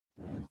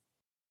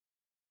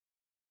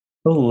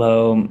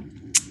Hello.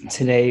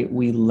 Today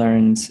we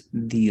learned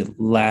the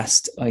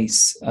last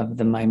ice of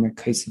the Maimer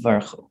Kais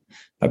Varchu,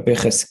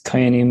 Birchas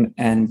Kayanim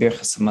and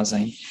Birchas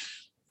Hamazon.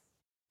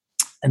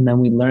 And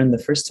then we learned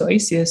the first two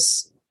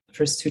ices, the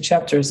first two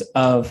chapters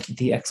of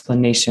the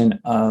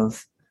explanation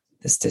of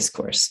this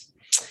discourse.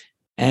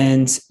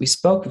 And we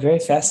spoke very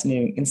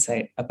fascinating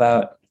insight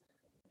about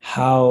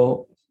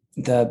how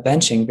the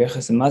benching,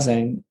 Birchas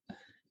Hamazon,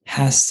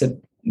 has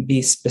to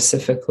be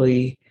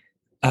specifically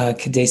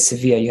Kedei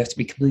Sevilla. You have to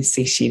be completely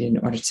satiated in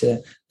order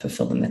to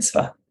fulfill the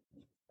mitzvah.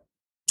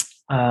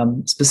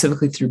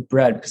 Specifically through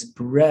bread, because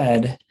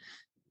bread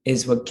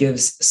is what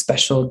gives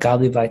special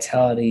godly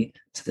vitality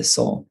to the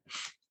soul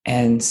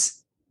and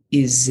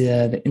is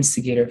the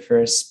instigator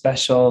for a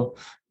special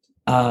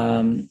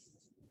godly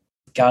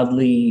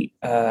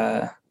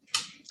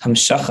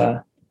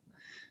hamshacha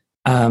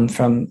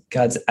from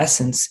God's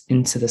essence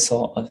into the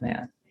soul of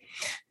man.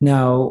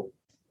 Now,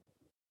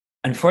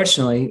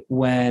 unfortunately,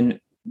 when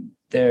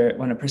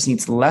a person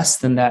eats less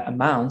than that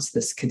amount,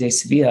 this kedei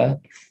sevilla,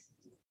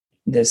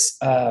 this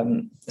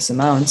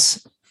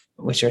amount,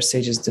 which our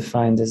sages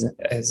defined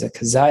as a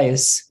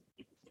kazayas,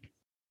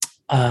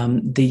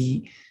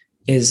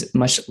 is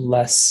much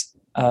less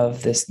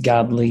of this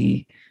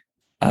godly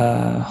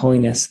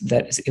holiness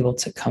that is able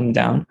to come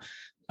down,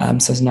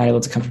 so it's not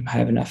able to come from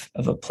high enough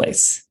of a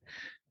place.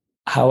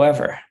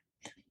 However,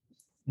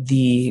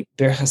 the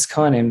Birchas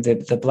Kohanim,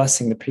 the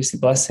blessing, the priestly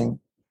blessing,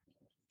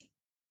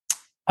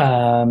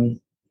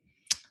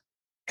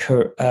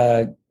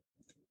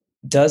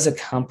 does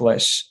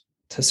accomplish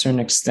to a certain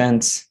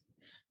extent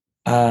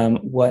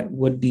what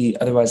would be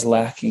otherwise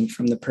lacking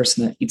from the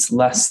person that eats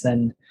less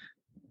than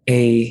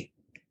the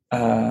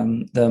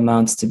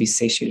amounts to be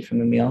satiated from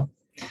the meal,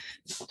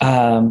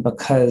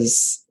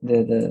 because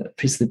the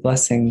priestly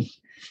blessing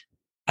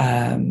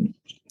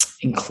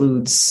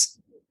includes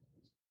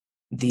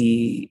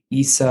the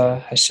Isa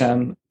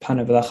Hashem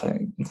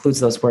Panavelacha, includes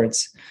those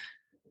words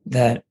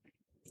that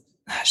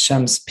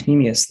Hashem's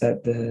pnimius,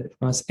 that the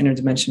most inner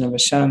dimension of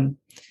Hashem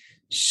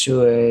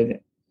should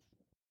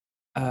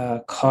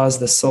cause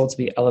the soul to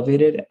be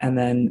elevated and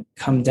then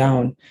come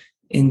down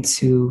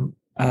into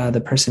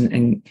the person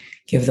and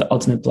give the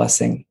ultimate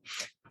blessing.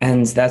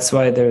 And that's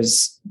why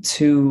there's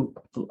two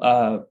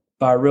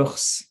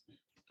baruchs,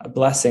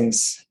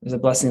 blessings. There's a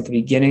blessing at the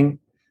beginning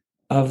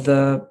of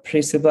the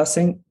priestly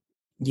blessing,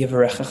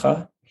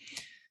 Yivarechecha,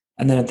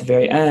 and then at the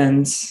very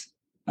end,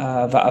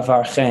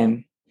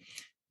 Va'avarchem.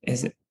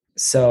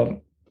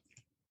 So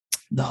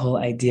the whole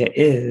idea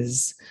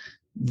is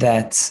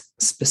that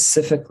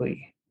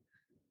specifically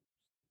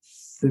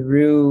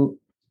through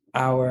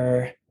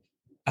our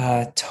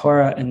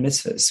Torah and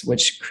mitzvahs,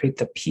 which create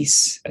the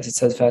peace, as it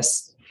says,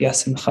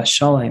 Yasim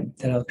Chashalim,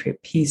 that it'll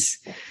create peace,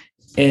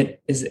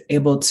 it is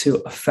able to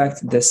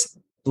affect this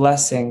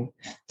blessing,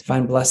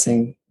 divine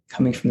blessing,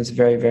 coming from this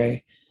very,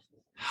 very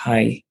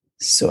high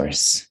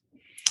source.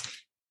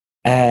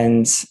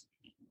 And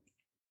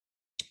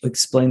we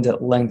explained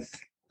at length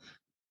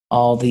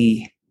all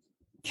the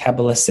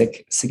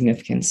Kabbalistic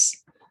significance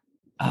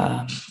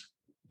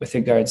with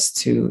regards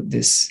to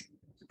this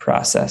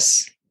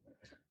process.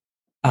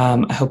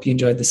 I hope you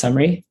enjoyed the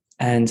summary,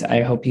 and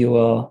I hope you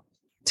will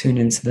tune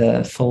into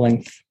the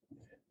full-length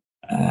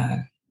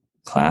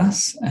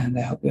class, and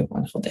I hope you have a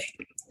wonderful day.